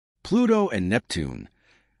Pluto and Neptune.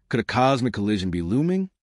 Could a cosmic collision be looming?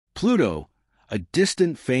 Pluto, a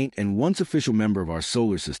distant, faint, and once official member of our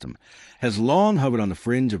solar system, has long hovered on the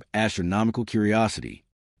fringe of astronomical curiosity.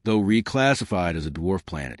 Though reclassified as a dwarf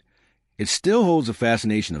planet, it still holds the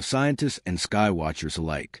fascination of scientists and skywatchers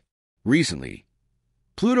alike. Recently,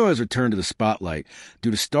 Pluto has returned to the spotlight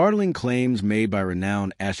due to startling claims made by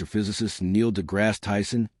renowned astrophysicists Neil deGrasse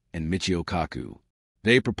Tyson and Michio Kaku.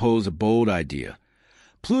 They propose a bold idea.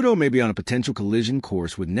 Pluto may be on a potential collision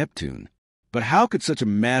course with Neptune, but how could such a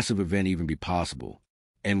massive event even be possible?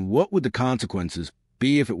 And what would the consequences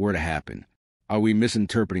be if it were to happen? Are we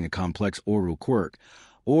misinterpreting a complex orbital quirk,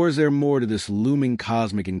 or is there more to this looming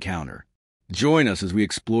cosmic encounter? Join us as we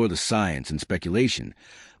explore the science and speculation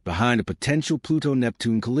behind a potential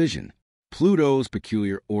Pluto-Neptune collision. Pluto's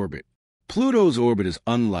peculiar orbit. Pluto's orbit is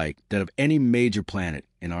unlike that of any major planet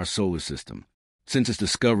in our solar system. Since its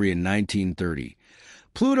discovery in 1930,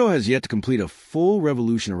 Pluto has yet to complete a full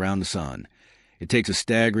revolution around the Sun. It takes a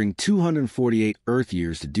staggering 248 Earth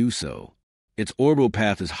years to do so. Its orbital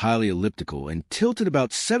path is highly elliptical and tilted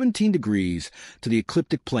about 17 degrees to the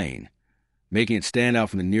ecliptic plane, making it stand out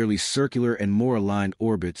from the nearly circular and more aligned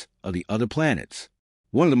orbits of the other planets.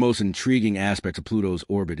 One of the most intriguing aspects of Pluto's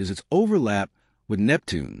orbit is its overlap with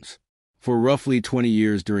Neptune's. For roughly 20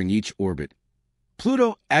 years during each orbit,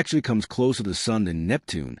 Pluto actually comes closer to the Sun than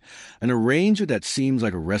Neptune, an arrangement that seems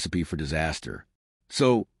like a recipe for disaster.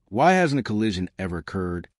 So, why hasn't a collision ever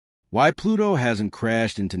occurred? Why Pluto hasn't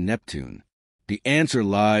crashed into Neptune? The answer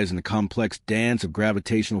lies in the complex dance of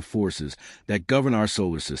gravitational forces that govern our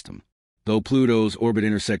solar system. Though Pluto's orbit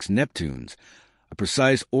intersects Neptune's, a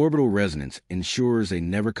precise orbital resonance ensures they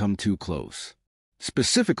never come too close.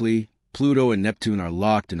 Specifically, Pluto and Neptune are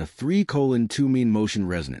locked in a 3:2 mean motion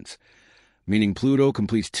resonance, meaning Pluto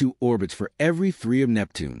completes 2 orbits for every 3 of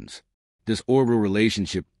Neptune's. This orbital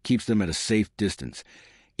relationship keeps them at a safe distance,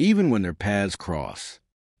 even when their paths cross.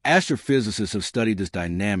 Astrophysicists have studied this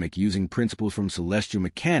dynamic using principles from celestial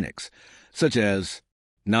mechanics, such as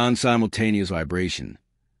non-simultaneous vibration.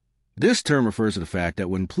 This term refers to the fact that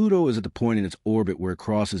when Pluto is at the point in its orbit where it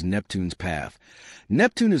crosses Neptune's path,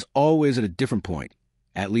 Neptune is always at a different point,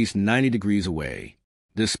 at least 90 degrees away.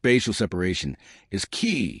 This spatial separation is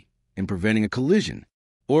key in preventing a collision.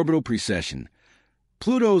 Orbital precession.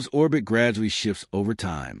 Pluto's orbit gradually shifts over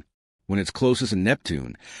time. When it's closest to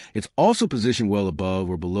Neptune, it's also positioned well above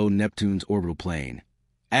or below Neptune's orbital plane,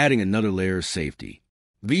 adding another layer of safety.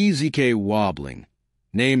 VZK wobbling.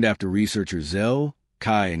 Named after researchers Zell,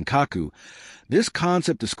 Kai, and Kaku, this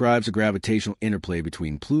concept describes the gravitational interplay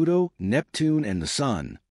between Pluto, Neptune, and the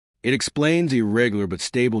Sun. It explains the irregular but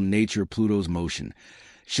stable nature of Pluto's motion,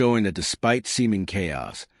 showing that despite seeming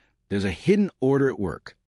chaos, there's a hidden order at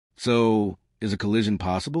work. So, is a collision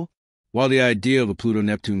possible? While the idea of a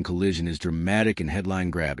Pluto-Neptune collision is dramatic and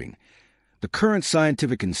headline-grabbing, the current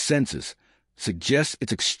scientific consensus suggests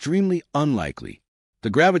it's extremely unlikely. The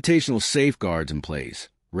gravitational safeguards in place,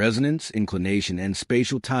 resonance, inclination, and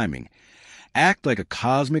spatial timing, act like a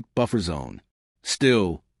cosmic buffer zone.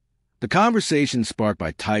 Still, the conversation sparked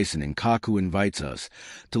by Tyson and Kaku invites us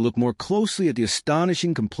to look more closely at the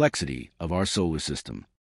astonishing complexity of our solar system.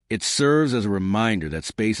 It serves as a reminder that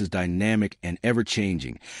space is dynamic and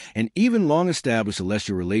ever-changing, and even long-established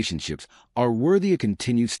celestial relationships are worthy of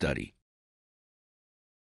continued study.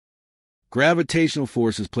 Gravitational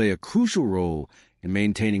forces play a crucial role in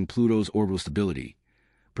maintaining Pluto's orbital stability,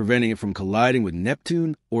 preventing it from colliding with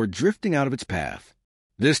Neptune or drifting out of its path.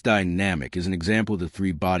 This dynamic is an example of the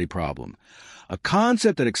three-body problem, a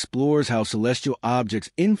concept that explores how celestial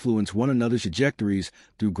objects influence one another's trajectories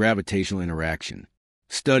through gravitational interaction.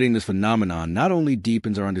 Studying this phenomenon not only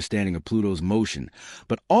deepens our understanding of Pluto's motion,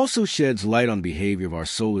 but also sheds light on the behavior of our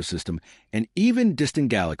solar system and even distant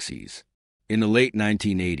galaxies. In the late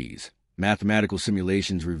 1980s, mathematical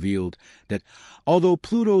simulations revealed that although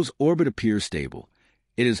Pluto's orbit appears stable,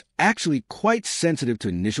 it is actually quite sensitive to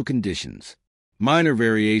initial conditions. Minor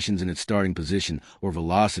variations in its starting position or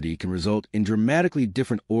velocity can result in dramatically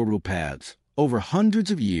different orbital paths over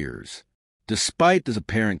hundreds of years. Despite this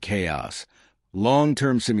apparent chaos,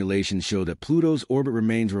 long-term simulations show that Pluto's orbit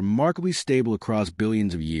remains remarkably stable across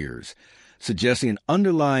billions of years, suggesting an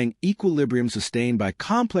underlying equilibrium sustained by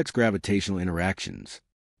complex gravitational interactions.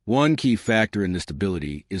 One key factor in this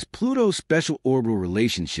stability is Pluto's special orbital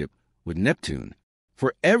relationship with Neptune.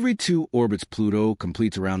 For every 2 orbits Pluto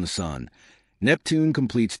completes around the Sun, Neptune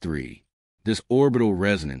completes 3. This orbital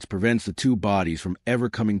resonance prevents the 2 bodies from ever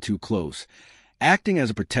coming too close, acting as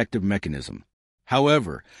a protective mechanism.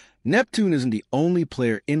 However, Neptune isn't the only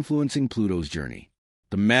player influencing Pluto's journey.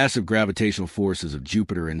 The massive gravitational forces of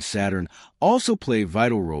Jupiter and Saturn also play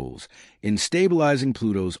vital roles in stabilizing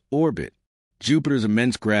Pluto's orbit. Jupiter's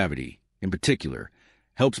immense gravity, in particular,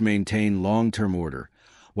 helps maintain long-term order,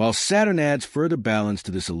 while Saturn adds further balance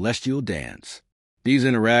to the celestial dance. These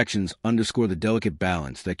interactions underscore the delicate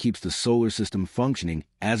balance that keeps the solar system functioning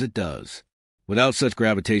as it does. Without such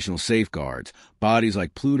gravitational safeguards, bodies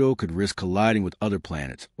like Pluto could risk colliding with other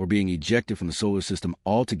planets or being ejected from the solar system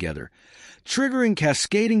altogether, triggering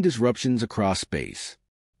cascading disruptions across space.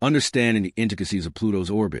 Understanding the intricacies of Pluto's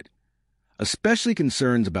orbit, especially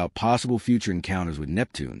concerns about possible future encounters with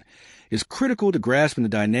Neptune, is critical to grasping the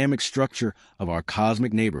dynamic structure of our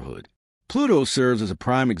cosmic neighborhood. Pluto serves as a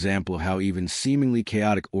prime example of how even seemingly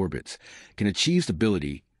chaotic orbits can achieve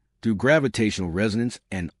stability through gravitational resonance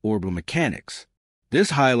and orbital mechanics.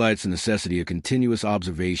 This highlights the necessity of continuous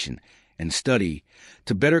observation and study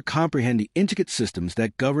to better comprehend the intricate systems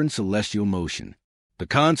that govern celestial motion. The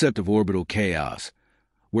concept of orbital chaos,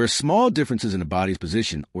 where small differences in a body's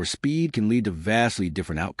position or speed can lead to vastly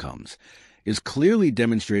different outcomes, is clearly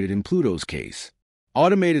demonstrated in Pluto's case.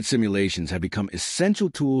 Automated simulations have become essential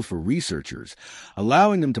tools for researchers,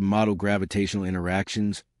 allowing them to model gravitational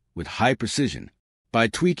interactions with high precision. By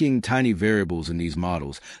tweaking tiny variables in these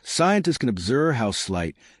models, scientists can observe how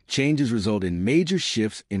slight changes result in major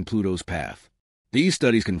shifts in Pluto's path. These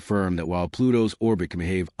studies confirm that while Pluto's orbit can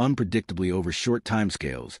behave unpredictably over short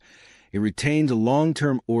timescales, it retains a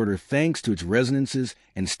long-term order thanks to its resonances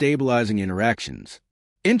and stabilizing interactions.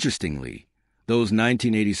 Interestingly, those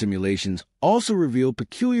 1980 simulations also reveal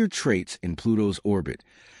peculiar traits in Pluto's orbit,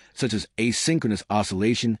 such as asynchronous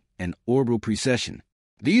oscillation and orbital precession.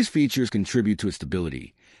 These features contribute to its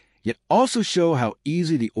stability, yet also show how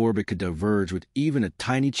easily the orbit could diverge with even a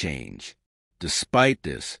tiny change. Despite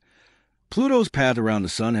this, Pluto's path around the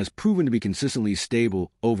Sun has proven to be consistently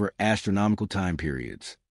stable over astronomical time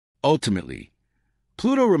periods. Ultimately,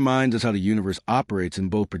 Pluto reminds us how the universe operates in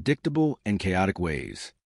both predictable and chaotic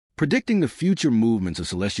ways. Predicting the future movements of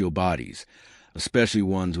celestial bodies, especially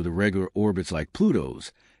ones with irregular orbits like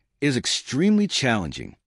Pluto's, is extremely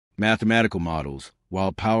challenging. Mathematical models,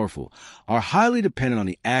 while powerful, are highly dependent on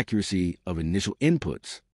the accuracy of initial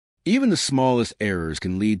inputs. Even the smallest errors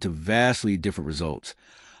can lead to vastly different results,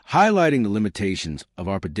 highlighting the limitations of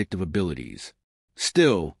our predictive abilities.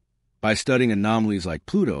 Still, by studying anomalies like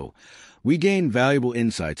Pluto, we gain valuable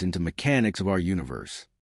insights into mechanics of our universe.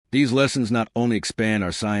 These lessons not only expand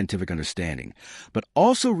our scientific understanding, but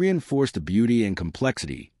also reinforce the beauty and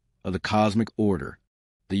complexity of the cosmic order.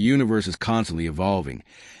 The universe is constantly evolving,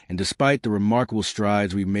 and despite the remarkable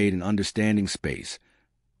strides we've made in understanding space,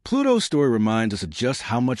 Pluto's story reminds us of just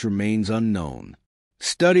how much remains unknown.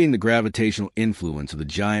 Studying the gravitational influence of the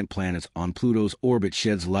giant planets on Pluto's orbit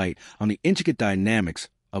sheds light on the intricate dynamics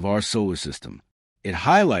of our solar system. It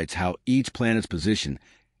highlights how each planet's position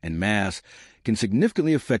and mass can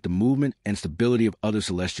significantly affect the movement and stability of other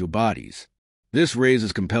celestial bodies. This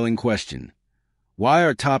raises a compelling question. Why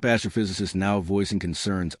are top astrophysicists now voicing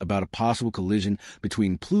concerns about a possible collision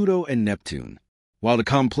between Pluto and Neptune? While the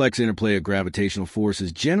complex interplay of gravitational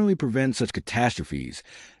forces generally prevents such catastrophes,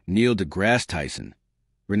 Neil deGrasse Tyson,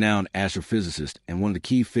 renowned astrophysicist and one of the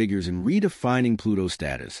key figures in redefining Pluto's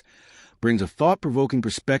status, brings a thought-provoking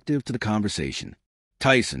perspective to the conversation.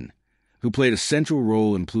 Tyson, who played a central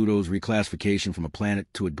role in Pluto's reclassification from a planet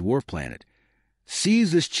to a dwarf planet,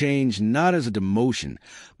 sees this change not as a demotion,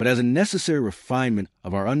 but as a necessary refinement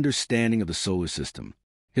of our understanding of the solar system.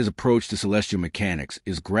 His approach to celestial mechanics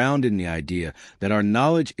is grounded in the idea that our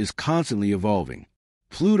knowledge is constantly evolving.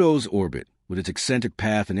 Pluto's orbit, with its eccentric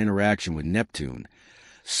path and interaction with Neptune,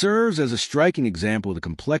 serves as a striking example of the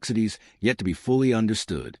complexities yet to be fully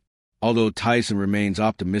understood. Although Tyson remains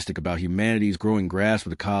optimistic about humanity's growing grasp of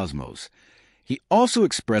the cosmos, he also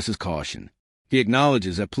expresses caution. He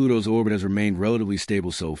acknowledges that Pluto's orbit has remained relatively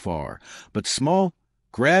stable so far, but small,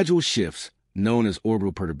 gradual shifts, known as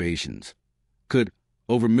orbital perturbations, could,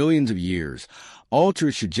 over millions of years, alter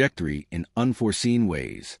its trajectory in unforeseen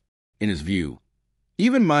ways. In his view,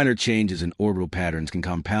 even minor changes in orbital patterns can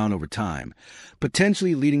compound over time,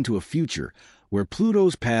 potentially leading to a future where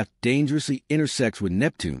Pluto's path dangerously intersects with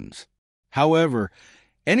Neptune's. However,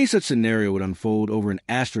 any such scenario would unfold over an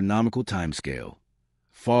astronomical timescale,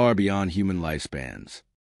 far beyond human lifespans.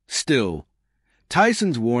 Still,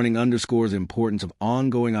 Tyson's warning underscores the importance of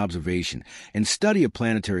ongoing observation and study of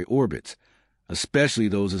planetary orbits, especially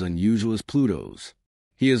those as unusual as Pluto's.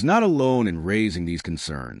 He is not alone in raising these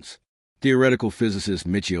concerns. Theoretical physicist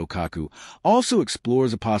Michio Kaku also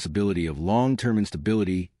explores the possibility of long-term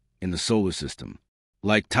instability in the solar system.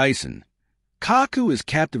 Like Tyson, Kaku is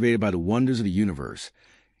captivated by the wonders of the universe,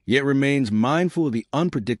 yet remains mindful of the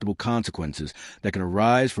unpredictable consequences that can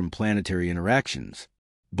arise from planetary interactions.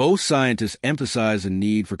 Both scientists emphasize the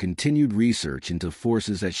need for continued research into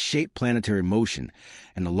forces that shape planetary motion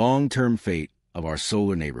and the long-term fate of our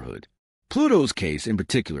solar neighborhood. Pluto's case, in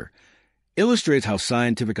particular, illustrates how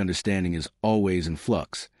scientific understanding is always in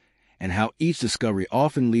flux, and how each discovery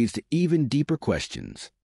often leads to even deeper questions.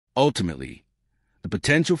 Ultimately, the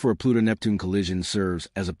potential for a Pluto-Neptune collision serves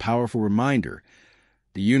as a powerful reminder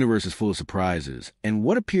the universe is full of surprises, and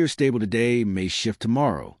what appears stable today may shift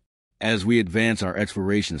tomorrow. As we advance our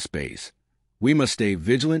exploration of space, we must stay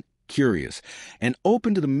vigilant, curious, and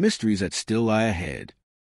open to the mysteries that still lie ahead.